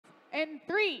in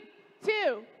 3,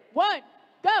 2, 1,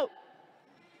 go.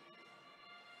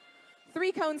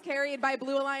 3 cones carried by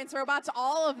Blue Alliance robots,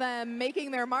 all of them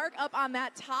making their mark up on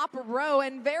that top row,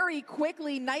 and very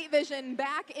quickly night vision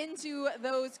back into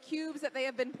those cubes that they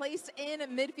have been placed in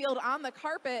midfield on the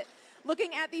carpet.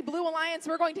 Looking at the Blue Alliance,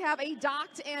 we're going to have a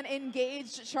docked and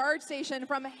engaged charge station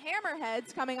from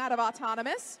Hammerheads coming out of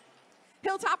Autonomous.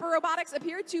 Hilltopper Robotics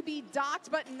appeared to be docked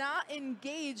but not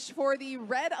engaged for the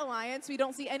Red Alliance. We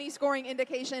don't see any scoring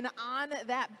indication on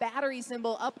that battery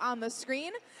symbol up on the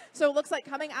screen. So it looks like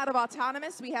coming out of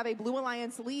Autonomous, we have a Blue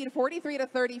Alliance lead,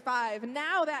 43-35.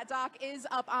 Now that dock is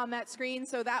up on that screen,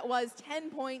 so that was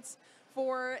 10 points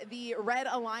for the Red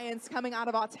Alliance coming out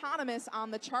of Autonomous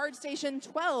on the charge station,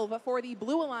 12 for the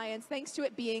Blue Alliance, thanks to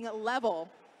it being level.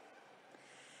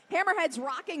 Hammerheads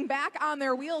rocking back on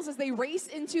their wheels as they race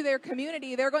into their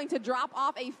community. They're going to drop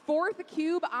off a 4th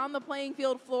cube on the playing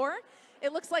field floor.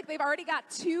 It looks like they've already got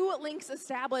 2 links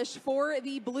established for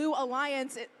the Blue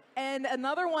Alliance, and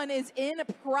another one is in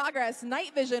progress.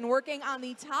 Night vision working on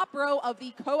the top row of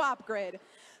the co-op grid.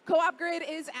 Co-op grid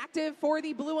is active for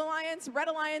the Blue Alliance. Red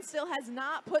Alliance still has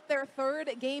not put their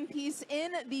 3rd game piece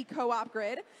in the co-op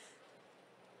grid.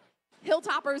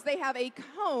 Hilltoppers, they have a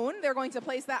cone. They're going to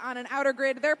place that on an outer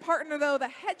grid. Their partner, though, the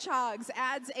Hedgehogs,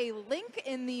 adds a link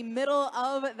in the middle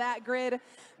of that grid.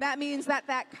 That means that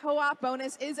that co-op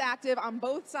bonus is active on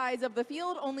both sides of the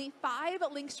field. Only 5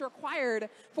 links required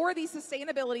for the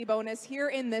sustainability bonus here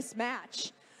in this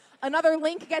match. Another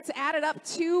link gets added up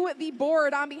to the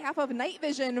board on behalf of Night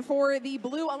Vision for the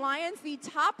Blue Alliance. The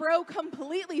top row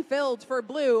completely filled for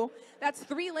Blue. That's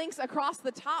 3 links across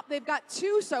the top. They've got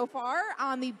 2 so far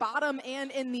on the bottom and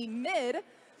in the mid.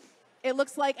 It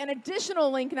looks like an additional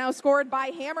link now scored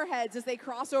by Hammerheads as they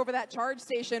cross over that charge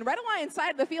station. Red Alliance side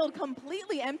of the field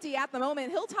completely empty at the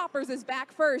moment. Hilltoppers is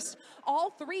back first. All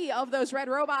 3 of those red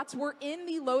robots were in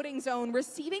the loading zone,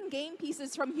 receiving game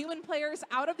pieces from human players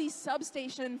out of the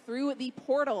substation through the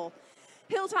portal.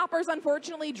 Hilltoppers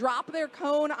unfortunately drop their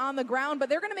cone on the ground, but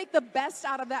they're going to make the best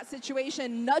out of that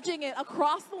situation, nudging it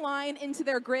across the line into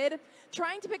their grid,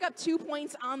 trying to pick up 2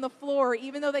 points on the floor,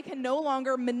 even though they can no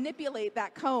longer manipulate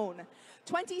that cone.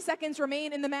 20 seconds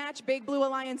remain in the match. Big Blue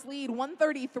Alliance lead,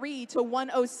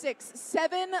 133-106.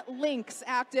 7 links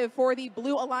active for the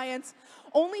Blue Alliance.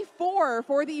 Only 4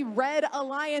 for the Red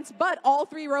Alliance, but all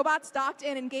 3 robots docked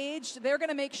and engaged. They're going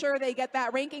to make sure they get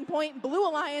that ranking point. Blue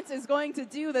Alliance is going to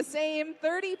do the same.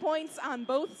 30 points on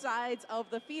both sides of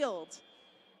the field.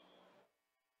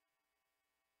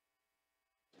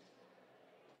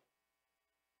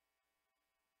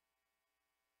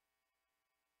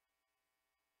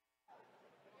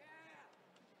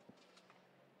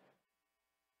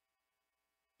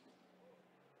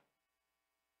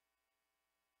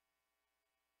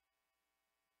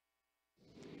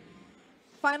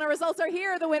 Final results are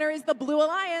here. The winner is the Blue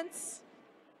Alliance.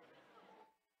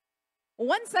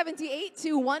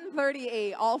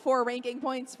 178-138. All 4 ranking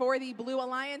points for the Blue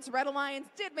Alliance. Red Alliance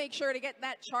did make sure to get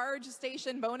that charge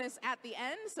station bonus at the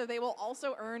end, so they will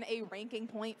also earn a ranking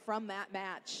point from that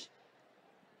match.